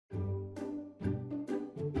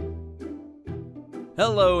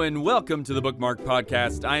Hello and welcome to the Bookmark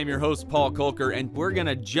Podcast. I am your host, Paul Kolker, and we're going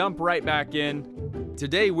to jump right back in.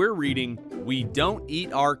 Today we're reading We Don't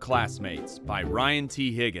Eat Our Classmates by Ryan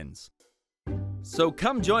T. Higgins. So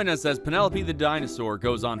come join us as Penelope the dinosaur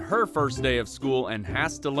goes on her first day of school and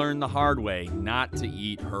has to learn the hard way not to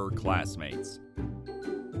eat her classmates.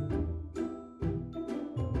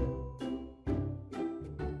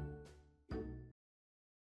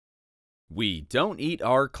 We Don't Eat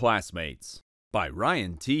Our Classmates by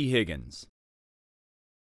Ryan T. Higgins.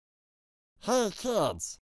 Hey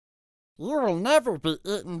kids, you will never be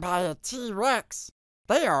eaten by a T-Rex.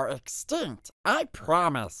 They are extinct, I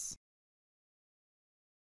promise.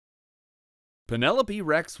 Penelope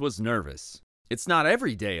Rex was nervous. It's not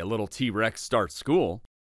every day a little T-Rex starts school.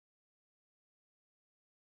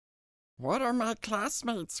 What are my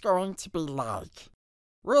classmates going to be like?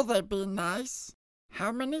 Will they be nice?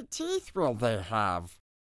 How many teeth will they have?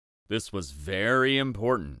 This was very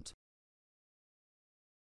important.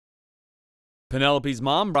 Penelope's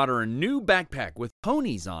mom brought her a new backpack with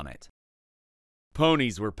ponies on it.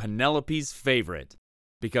 Ponies were Penelope's favorite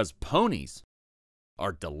because ponies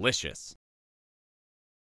are delicious.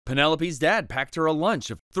 Penelope's dad packed her a lunch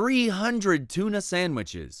of 300 tuna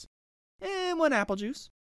sandwiches and 1 apple juice.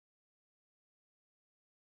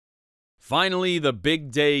 Finally, the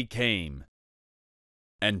big day came.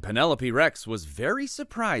 And Penelope Rex was very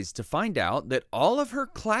surprised to find out that all of her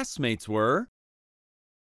classmates were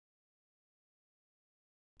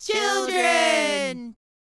children!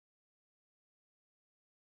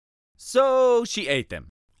 So she ate them.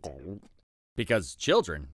 Because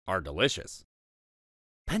children are delicious.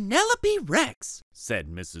 Penelope Rex, said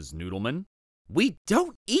Mrs. Noodleman. we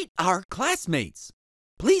don't eat our classmates.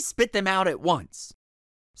 Please spit them out at once.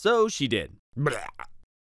 So she did.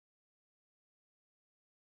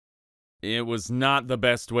 It was not the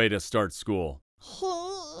best way to start school.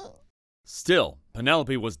 Still,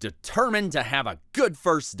 Penelope was determined to have a good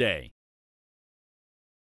first day.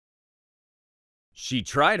 She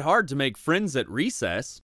tried hard to make friends at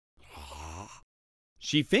recess.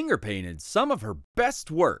 She finger painted some of her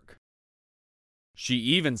best work. She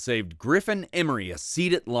even saved Griffin Emery a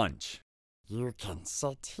seat at lunch. You can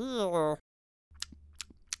sit here.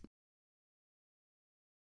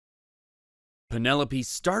 Penelope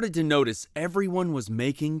started to notice everyone was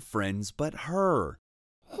making friends but her.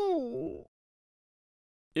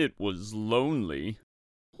 It was lonely.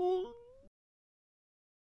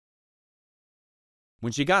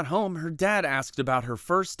 When she got home, her dad asked about her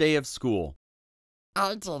first day of school.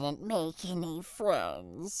 I didn't make any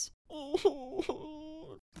friends.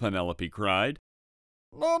 Penelope cried.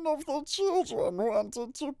 None of the children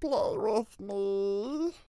wanted to play with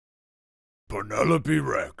me. Penelope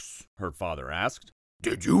Rex, Her father asked.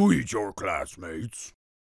 did you eat your classmates?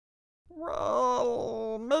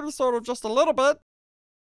 Well, maybe sort of just a little bit.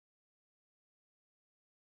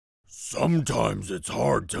 Sometimes it's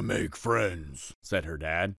hard to make friends, Said her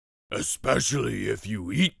dad. especially if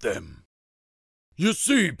you eat them. You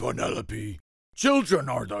see, Penelope, children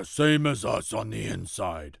are the same as us on the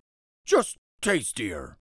inside, just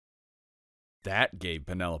tastier. That gave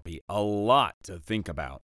Penelope a lot to think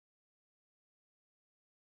about.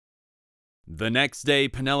 The next day,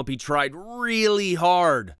 Penelope tried really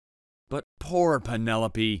hard. But poor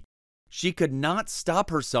Penelope, she could not stop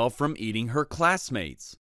herself from eating her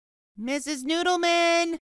classmates. Mrs.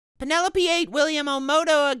 Noodleman, Penelope ate William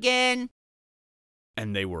Omoto again.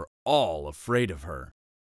 And they were all afraid of her.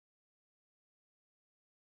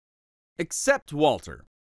 Except Walter.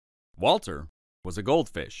 Walter was a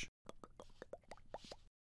goldfish.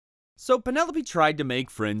 So Penelope tried to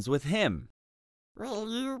make friends with him. Will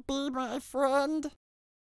you be my friend?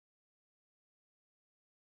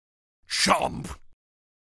 Chomp!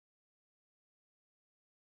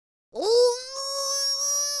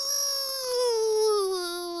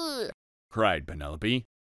 Cried Penelope.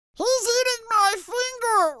 He's eating my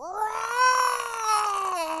finger!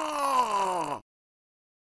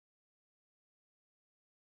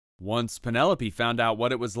 Once Penelope found out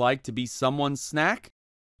what it was like to be someone's snack,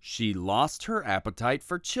 she lost her appetite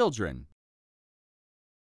for children.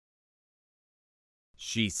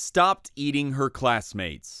 She stopped eating her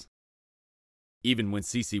classmates, even when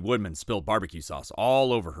Cece Woodman spilled barbecue sauce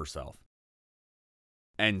all over herself.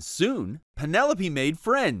 And soon, Penelope made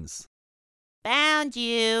friends. Found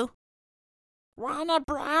you. Want a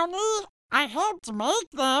brownie? I helped make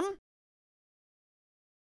them.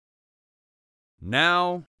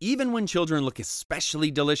 Now, even when children look especially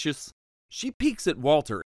delicious, she peeks at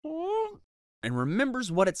Walter and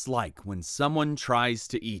remembers what it's like when someone tries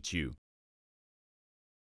to eat you.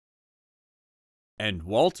 And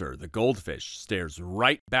Walter, the goldfish, stares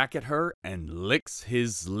right back at her and licks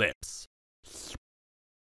his lips.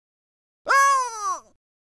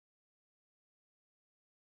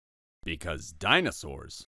 Because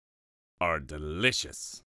dinosaurs are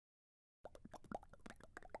delicious.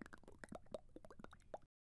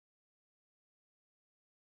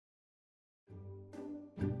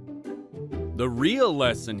 The real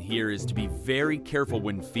lesson here is to be very careful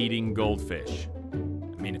when feeding goldfish.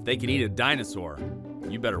 I mean, if they can eat a dinosaur,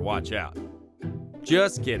 you better watch out.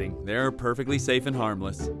 Just kidding, they're perfectly safe and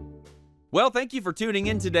harmless. Well, thank you for tuning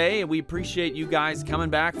in today, and we appreciate you guys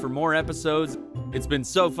coming back for more episodes. It's been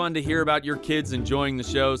so fun to hear about your kids enjoying the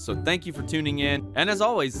show, so thank you for tuning in. And as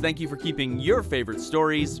always, thank you for keeping your favorite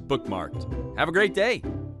stories bookmarked. Have a great day.